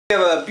We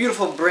have a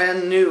beautiful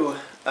brand new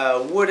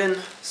wooden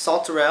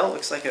Saltarelle.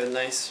 Looks like a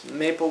nice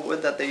maple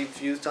wood that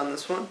they've used on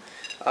this one.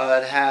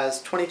 It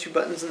has 22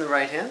 buttons in the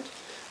right hand,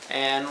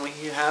 and we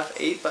have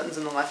 8 buttons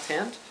in the left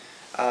hand.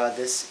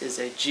 This is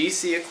a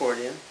GC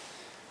accordion,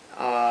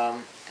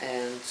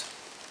 and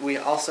we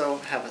also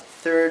have a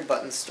third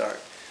button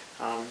start.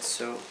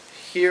 So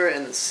here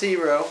in the C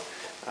row,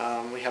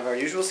 we have our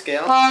usual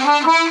scale.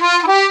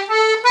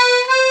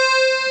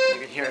 You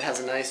can hear it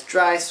has a nice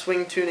dry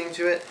swing tuning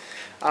to it.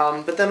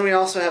 But then we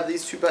also have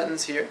these 2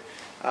 buttons here.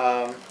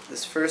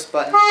 This first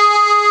button,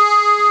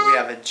 we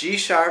have a G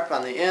sharp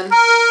on the in,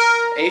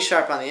 A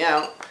sharp on the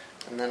out,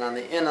 and then on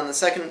the in on the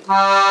second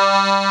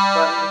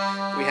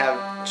button we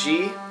have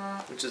G,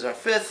 which is our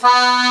 5th,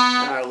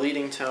 and our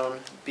leading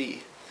tone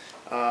B.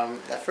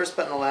 That first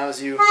button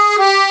allows you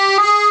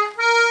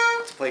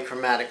to play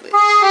chromatically.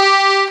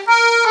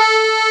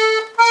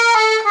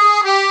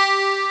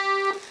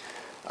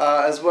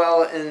 As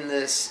well, in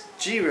this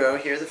G row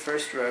here, the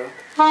first row,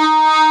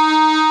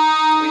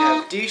 we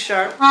have D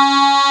sharp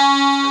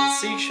and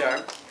C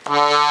sharp,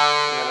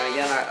 and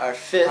again our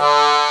 5th,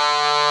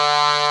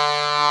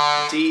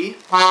 D,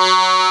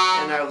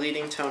 and our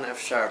leading tone F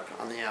sharp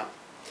on the out.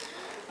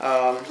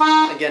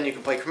 Again, you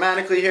can play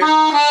chromatically here,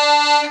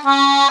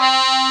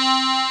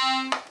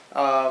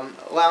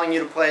 allowing you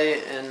to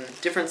play in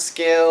different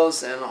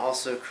scales and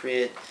also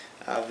create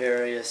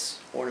various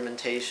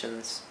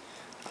ornamentations.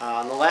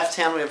 On the left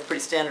hand, we have a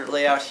pretty standard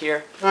layout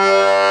here with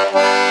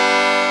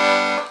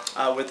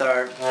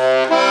our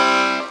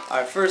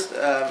first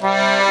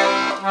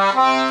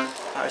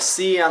our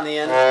C on the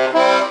in,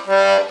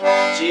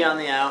 G on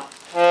the out,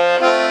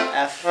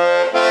 F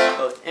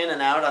both in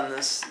and out on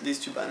these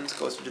 2 buttons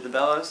closer to the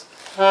bellows.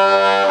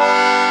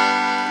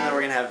 And then we're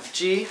going to have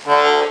G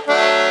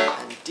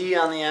and D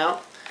on the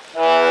out.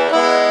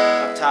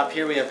 Up top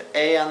here we have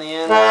A on the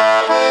in,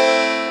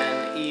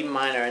 and E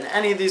minor. In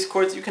any of these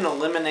chords you can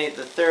eliminate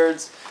the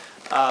thirds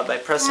by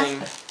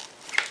pressing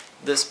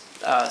this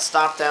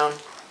stop down,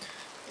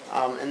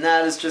 and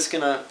that is just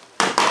going to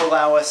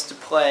allow us to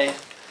play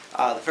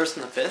the 1st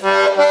and the 5th.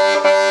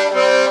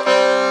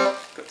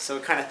 So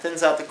it kind of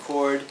thins out the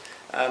chord,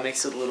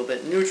 makes it a little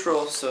bit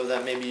neutral, so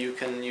that maybe you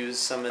can use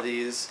some of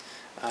these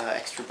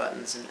extra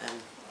buttons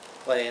and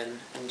play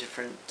in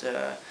different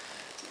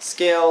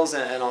scales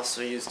and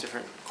also use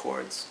different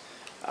chords.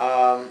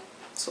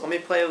 So let me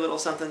play a little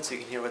something so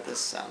you can hear what this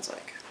sounds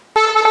like.